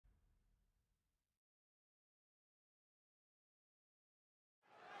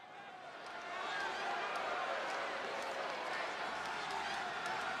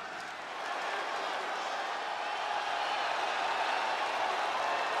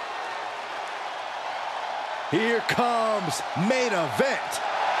Here comes main event,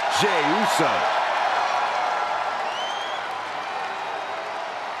 Jey Uso.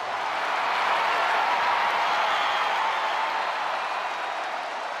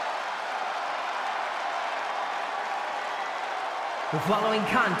 The following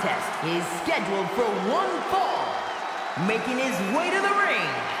contest is scheduled for one fall. Making his way to the ring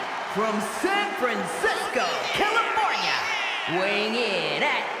from San Francisco, California, weighing in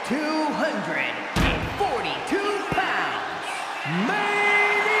at 242 pounds,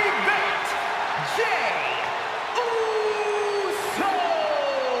 main event, Jey Uso!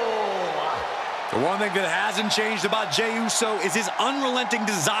 The one thing that hasn't changed about Jey Uso is his unrelenting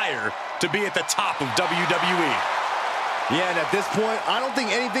desire to be at the top of WWE. Yeah, and at this point, I don't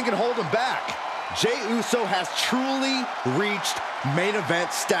think anything can hold him back. Jey Uso has truly reached main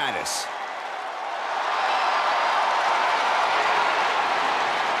event status.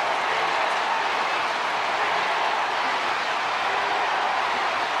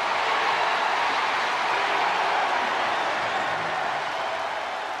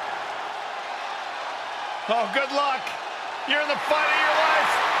 Oh, good luck. You're in the fight of your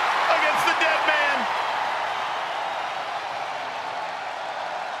life against the dead man.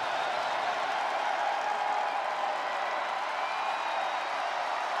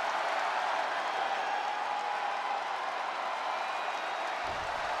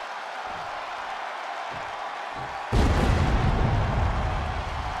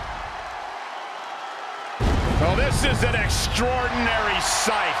 Well, this is an extraordinary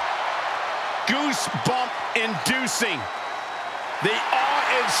sight. Goosebump-inducing. The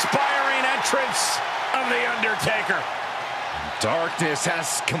awe-inspiring entrance of The Undertaker. Darkness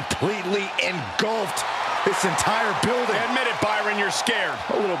has completely engulfed this entire building. Admit it, Byron, you're scared.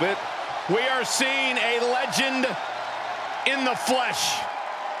 A little bit. We are seeing a legend in the flesh.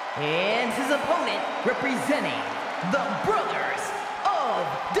 And his opponent representing the Brothers of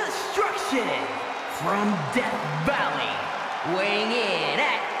Destruction from Death Valley, weighing in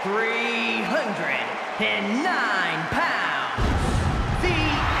at 309 pounds, The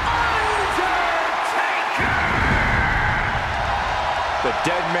Undertaker! The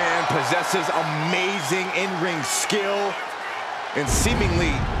dead man possesses amazing in-ring skill and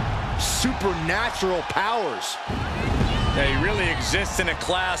seemingly supernatural powers. Yeah, he really exists in a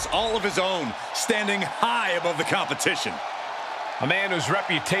class all of his own, standing high above the competition. A man whose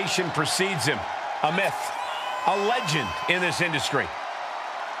reputation precedes him. A myth, a legend in this industry.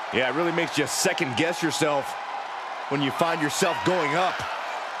 Yeah, it really makes you second guess yourself when you find yourself going up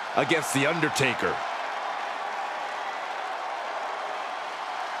against The Undertaker.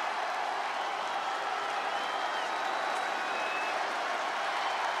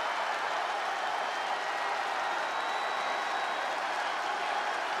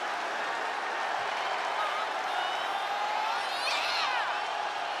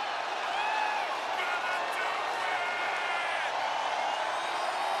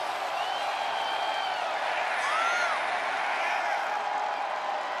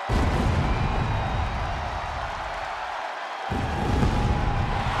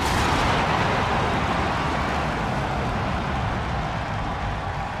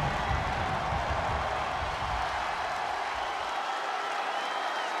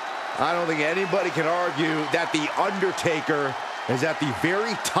 I don't think anybody can argue that The Undertaker is at the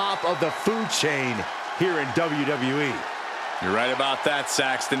very top of the food chain here in WWE. You're right about that,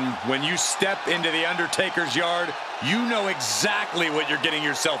 Saxton. When you step into The Undertaker's yard, you know exactly what you're getting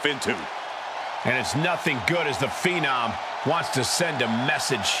yourself into. And it's nothing good as the Phenom wants to send a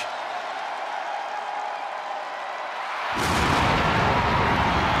message.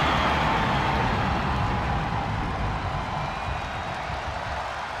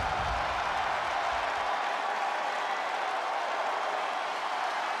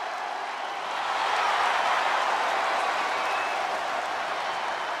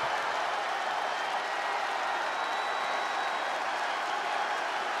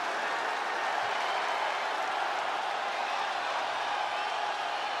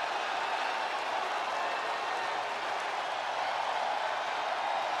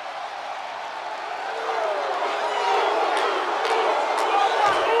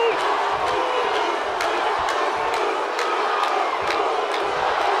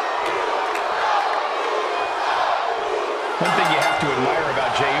 One thing you have to admire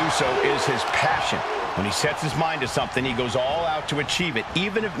about Jey Uso is his passion. When he sets his mind to something, he goes all out to achieve it,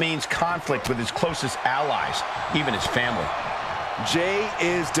 even if it means conflict with his closest allies, even his family. Jey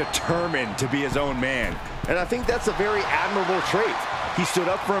is determined to be his own man, and I think that's a very admirable trait. He stood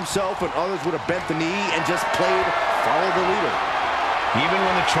up for himself when others would have bent the knee and just played follow the leader. Even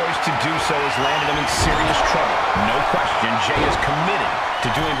when the choice to do so has landed him in serious trouble, no question, Jey is committed to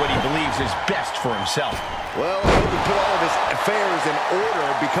doing what he believes is best for himself. Well, he'll put all of his affairs in order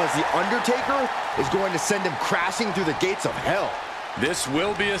because the Undertaker is going to send him crashing through the gates of hell. This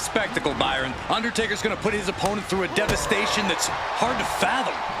will be a spectacle, Byron. Undertaker's going to put his opponent through a devastation that's hard to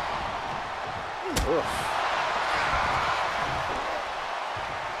fathom. Ugh.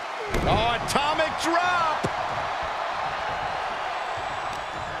 Oh, atomic drop!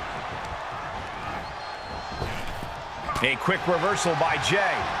 A quick reversal by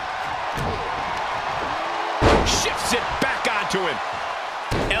Jey. Shifts it back onto him.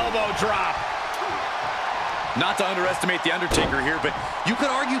 Elbow drop. Not to underestimate the Undertaker here, but you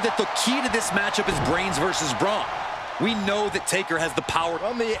could argue that the key to this matchup is brains versus brawn. We know that Taker has the power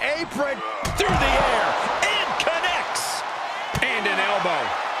From the apron, through the air, and connects. And an elbow.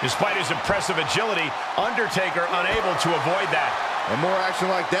 Despite his impressive agility, Undertaker unable to avoid that. and more action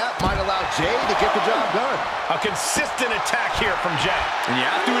like that might allow Jey to get the job done. A consistent attack here from Jey. And you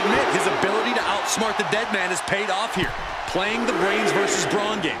have to admit, his ability to outsmart the dead man has paid off here. Playing the brains versus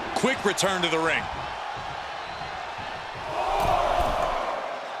brawn game. Quick return to the ring.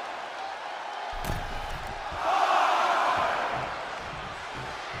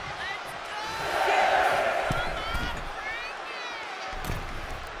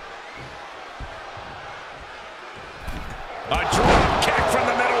 A drop kick from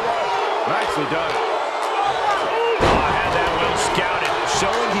the middle rope. Nicely done. Had that well scouted.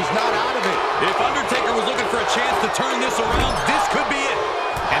 Showing he's not out of it. If Undertaker was looking for a chance to turn this around, this could be it.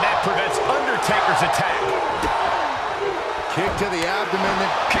 And that prevents Undertaker's attack. Kick to the abdomen.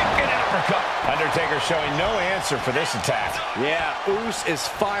 Kick and uppercut. Undertaker showing no answer for this attack. Yeah, Uso is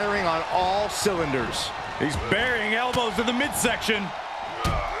firing on all cylinders. He's burying elbows in the midsection.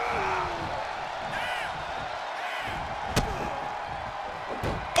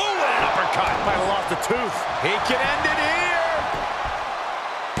 Might have lost a tooth. He can end it here.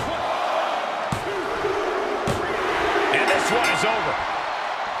 And this one is over.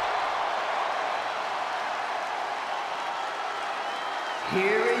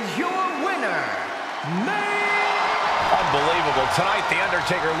 Here is your winner, Unbelievable. Tonight, The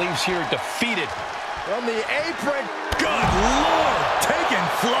Undertaker leaves here defeated. From the apron. Good Lord, taking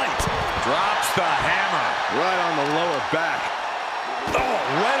flight. Drops the hammer. Right on the lower back. Oh,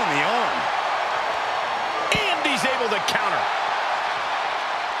 right on the arm. And he's able to counter.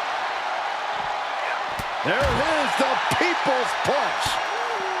 There it is, the People's Punch.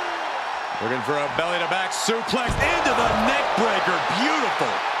 Looking for a belly-to-back suplex into the neck breaker.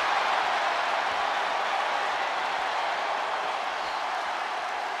 Beautiful.